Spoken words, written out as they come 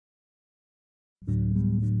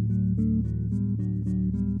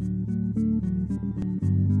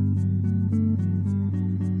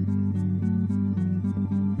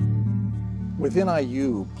With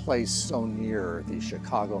NIU placed so near the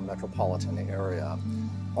Chicago metropolitan area,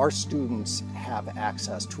 our students have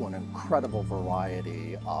access to an incredible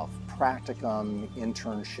variety of practicum,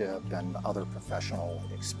 internship, and other professional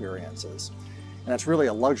experiences. And it's really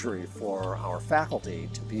a luxury for our faculty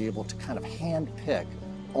to be able to kind of handpick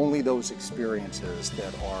only those experiences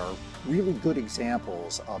that are really good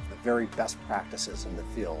examples of the very best practices in the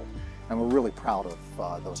field. And we're really proud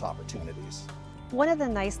of those opportunities. One of the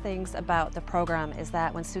nice things about the program is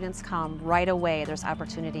that when students come right away, there's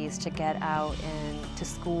opportunities to get out into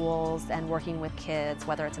schools and working with kids,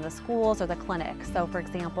 whether it's in the schools or the clinic. So for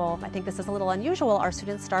example, I think this is a little unusual, our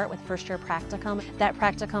students start with first-year practicum. That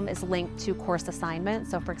practicum is linked to course assignment.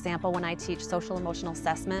 So for example, when I teach social emotional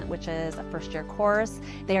assessment, which is a first-year course,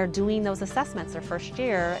 they are doing those assessments their first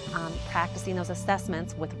year, practicing those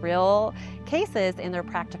assessments with real cases in their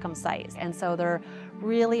practicum sites. And so there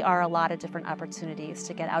really are a lot of different opportunities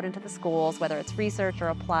to get out into the schools, whether it's research or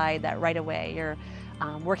applied, that right away you're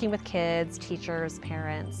working with kids, teachers,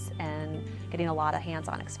 parents, and getting a lot of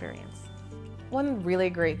hands-on experience. One really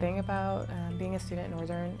great thing about being a student at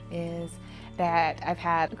Northern is that I've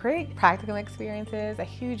had great practicum experiences. A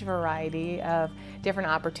huge variety of different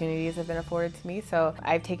opportunities have been afforded to me, so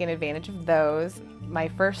I've taken advantage of those. My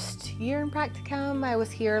first year in practicum, I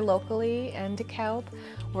was here locally in DeKalb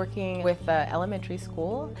working with the elementary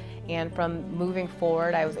school, and from moving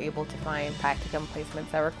forward I was able to find practicum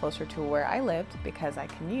placements that were closer to where I lived because I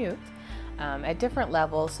commute at different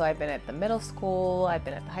levels. So I've been at the middle school, I've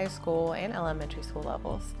been at the high school and elementary school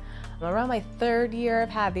levels. Around my third year I've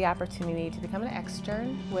had the opportunity to become an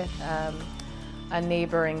extern with a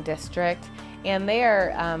neighboring district, and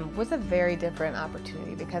there was a very different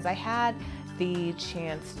opportunity because I had the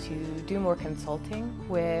chance to do more consulting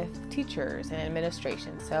with teachers and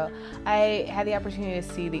administration. So I had the opportunity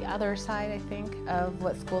to see the other side, I think, of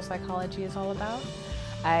what school psychology is all about.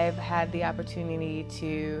 I've had the opportunity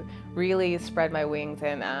to really spread my wings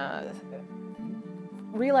and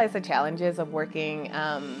realize the challenges of working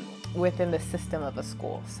within the system of a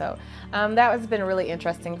school. So that has been really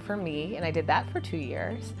interesting for me, and I did that for 2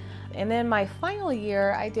 years. And then my final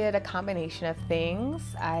year, I did a combination of things.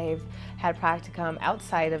 I've had practicum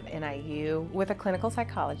outside of NIU with a clinical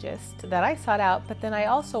psychologist that I sought out, but then I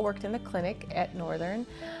also worked in the clinic at Northern,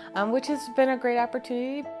 which has been a great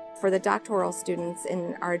opportunity. For the doctoral students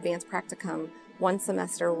in our advanced practicum, one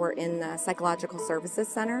semester we're in the Psychological Services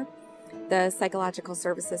Center. The Psychological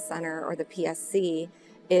Services Center, or the PSC,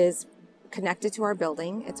 is connected to our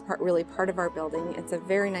building. It's really part of our building. It's a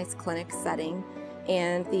very nice clinic setting.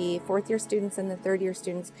 And the fourth-year students and the third-year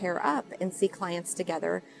students pair up and see clients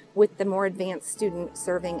together, with the more advanced student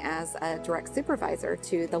serving as a direct supervisor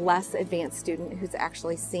to the less advanced student who's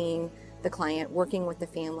actually seeing the client, working with the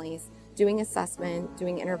families, doing assessment,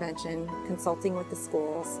 doing intervention, consulting with the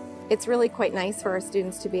schools. It's really quite nice for our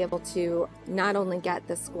students to be able to not only get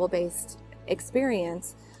the school-based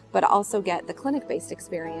experience, but also get the clinic-based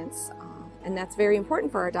experience. And that's very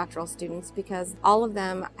important for our doctoral students because all of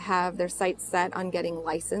them have their sights set on getting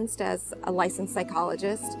licensed as a licensed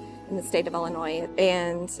psychologist in the state of Illinois,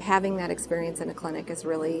 and having that experience in a clinic is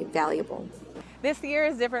really valuable. This year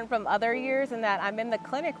is different from other years in that I'm in the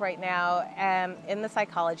clinic right now in the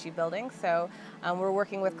psychology building, so we're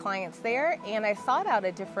working with clients there, and I sought out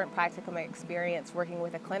a different practicum experience working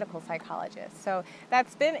with a clinical psychologist. So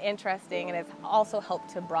that's been interesting, and it's also helped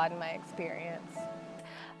to broaden my experience.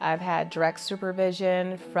 I've had direct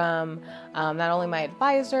supervision from not only my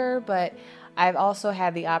advisor, but I've also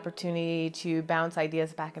had the opportunity to bounce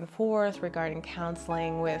ideas back and forth regarding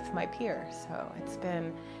counseling with my peers. So it's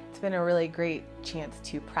been a really great chance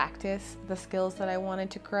to practice the skills that I wanted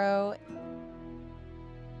to grow.